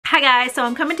Hi guys, so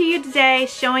I'm coming to you today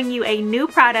showing you a new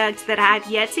product that I've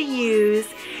yet to use.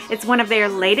 It's one of their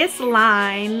latest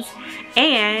lines,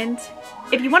 and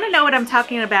if you want to know what I'm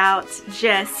talking about,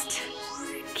 just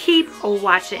keep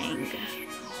watching.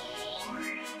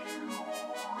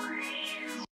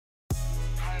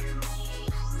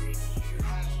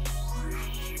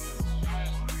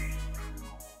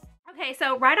 Okay,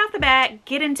 so right off the bat,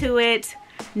 get into it.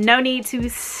 No need to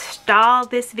stall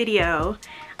this video.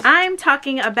 I'm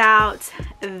talking about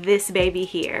this baby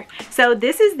here. So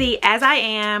this is the As I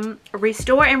Am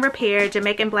Restore and Repair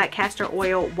Jamaican Black Castor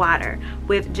Oil Water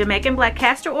with Jamaican Black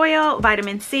Castor Oil,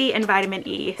 vitamin C, and vitamin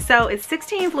E. So it's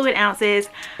 16 fluid ounces.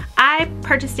 I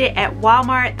purchased it at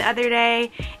Walmart the other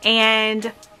day,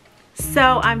 and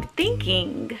so I'm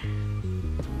thinking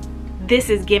this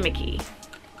is gimmicky.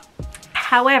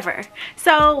 However,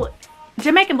 so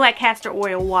Jamaican Black Castor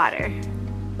Oil Water,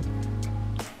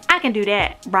 I can do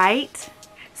that, right?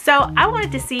 So I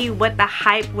wanted to see what the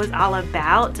hype was all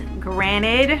about.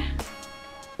 Granted,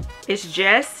 it's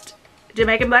just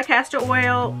Jamaican Black Castor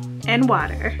Oil and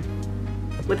water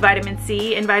with vitamin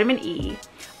C and vitamin E.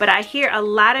 But I hear a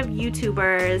lot of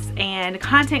YouTubers and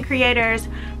content creators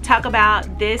talk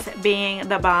about this being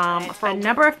the bomb. A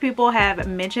number of people have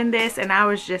mentioned this, and I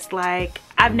was just like,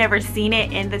 I've never seen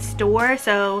it in the store.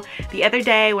 So the other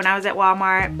day when I was at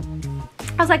Walmart,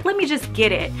 I was like, let me just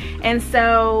get it. And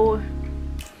so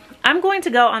I'm going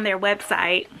to go on their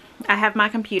website. I have my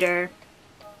computer,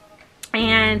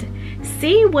 and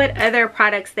see what other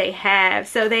products they have.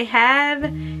 So they have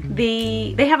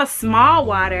a small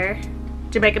water,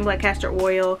 Jamaican Black Castor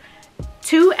Oil,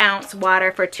 2-ounce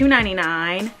water for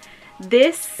 $2.99.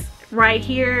 This right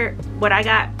here, what I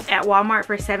got at Walmart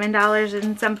for $7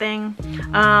 and something,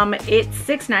 it's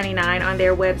 $6.99 on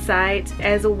their website,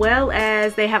 as well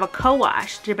as they have a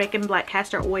co-wash, Jamaican Black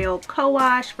Castor Oil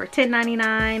co-wash for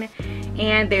 $10.99,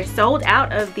 and they're sold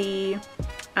out of the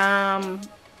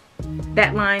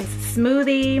that line's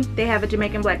smoothie. They have a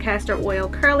Jamaican Black Castor Oil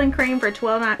curling cream for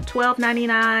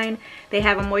 $12.99. They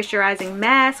have a moisturizing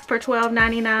mask for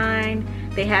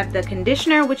 $12.99. They have the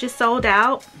conditioner, which is sold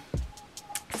out.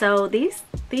 So the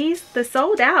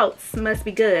sold outs must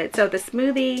be good. So the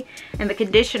smoothie and the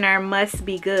conditioner must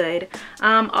be good.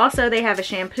 Also, they have a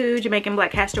shampoo, Jamaican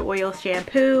Black Castor Oil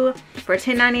shampoo for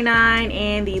 $10.99,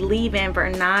 and the leave-in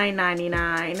for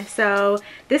 $9.99. So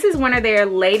this is one of their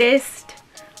latest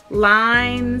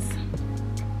lines.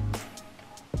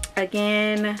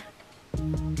 Again,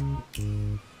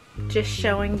 just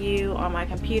showing you on my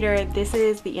computer, this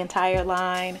is the entire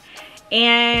line,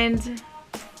 and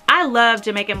I love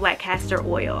Jamaican Black Castor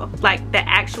Oil, like the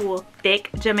actual thick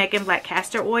Jamaican Black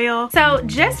Castor Oil. So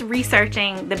just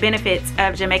researching the benefits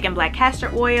of Jamaican Black Castor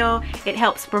Oil, it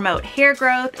helps promote hair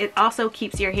growth. It also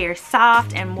keeps your hair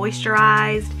soft and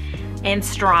moisturized and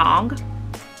strong.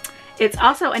 It's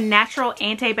also a natural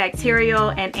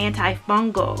antibacterial and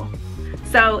antifungal.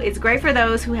 So it's great for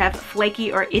those who have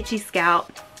flaky or itchy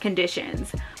scalp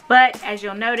conditions. But as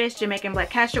you'll notice, Jamaican Black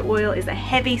Castor Oil is a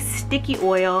heavy, sticky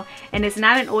oil, and it's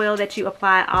not an oil that you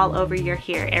apply all over your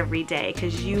hair every day,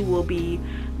 because you will be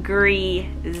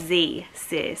greasy,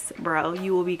 sis, bro.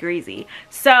 You will be greasy.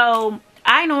 So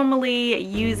I normally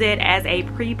use it as a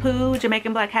pre-poo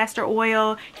Jamaican Black Castor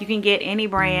Oil. You can get any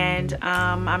brand.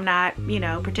 I'm not,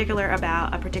 particular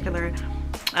about a particular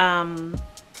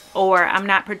I'm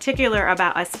not particular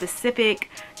about a specific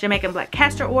Jamaican Black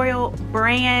Castor Oil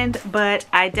brand, but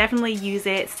I definitely use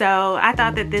it. So I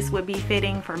thought that this would be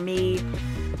fitting for me.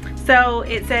 So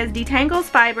it says detangles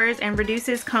fibers and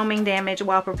reduces combing damage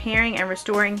while preparing and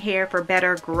restoring hair for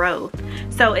better growth.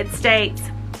 So it states,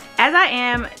 As I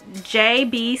Am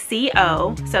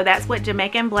JBCO, so that's what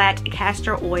Jamaican Black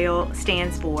Castor Oil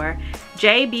stands for.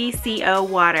 JBCO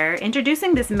water,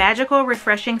 introducing this magical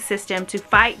refreshing system to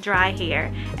fight dry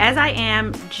hair. As I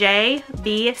Am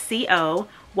JBCO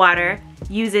water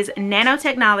uses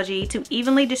nanotechnology to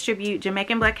evenly distribute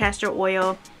Jamaican Black Castor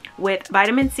Oil with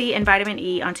vitamin C and vitamin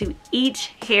E onto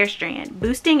each hair strand,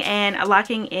 boosting and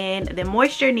locking in the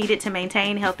moisture needed to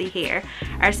maintain healthy hair.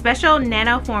 Our special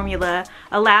nano formula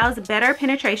allows better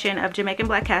penetration of Jamaican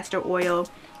Black Castor Oil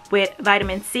with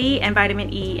vitamin C and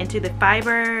vitamin E into the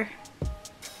fiber,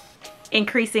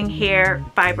 increasing hair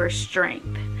fiber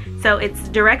strength. So it's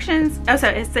directions,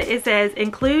 it says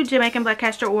include Jamaican Black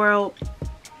Castor Oil,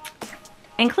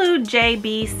 include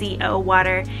JBCO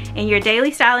water in your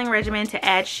daily styling regimen to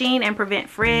add sheen and prevent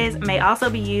frizz. May also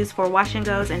be used for wash and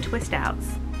goes and twist outs.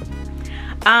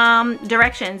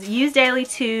 Directions, use daily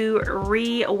to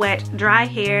re-wet dry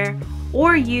hair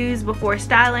or use before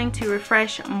styling to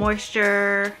refresh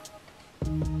moisture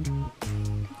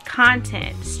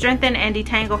content: strengthen and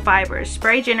detangle fibers,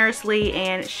 spray generously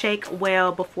and shake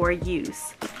well before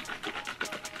use.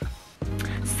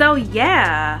 So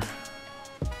yeah,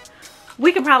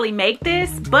 we could probably make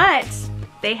this, but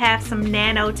they have some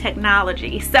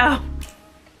nanotechnology. So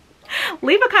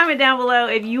leave a comment down below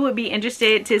if you would be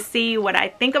interested to see what I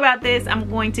think about this. I'm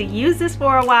going to use this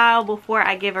for a while before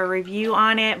I give a review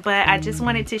on it, but I just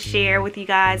wanted to share with you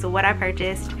guys what I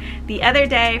purchased the other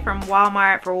day from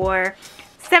Walmart for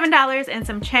 $7 and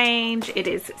some change. It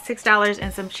is $6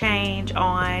 and some change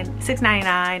on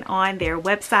 $6.99 on their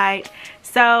website.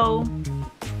 So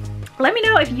let me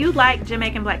know if you like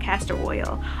Jamaican black castor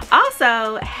oil.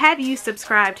 Also, have you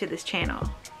subscribed to this channel?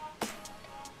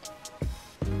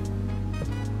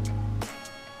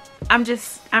 I'm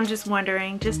just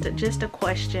wondering, just a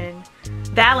question,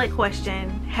 valid question.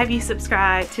 Have you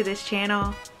subscribed to this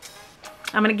channel?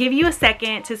 I'm gonna give you a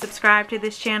second to subscribe to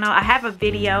this channel. I have a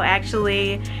video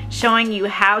actually showing you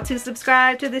how to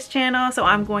subscribe to this channel, so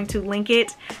I'm going to link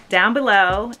it down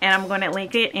below, and I'm going to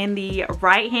link it in the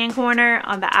right hand corner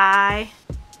on the eye.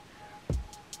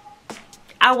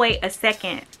 I'll wait a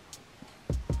second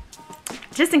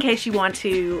just in case you want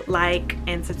to like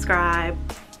and subscribe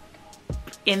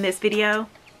in this video.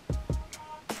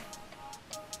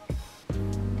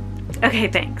 Okay,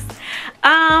 thanks.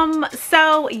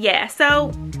 So yeah,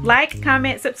 so like,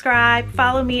 comment, subscribe,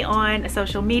 follow me on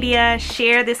social media,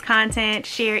 share this content,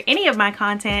 share any of my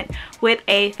content with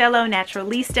a fellow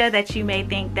naturalista that you may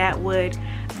think that would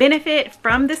benefit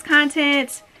from this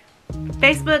content.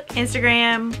 Facebook,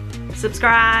 Instagram,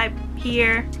 subscribe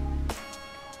here.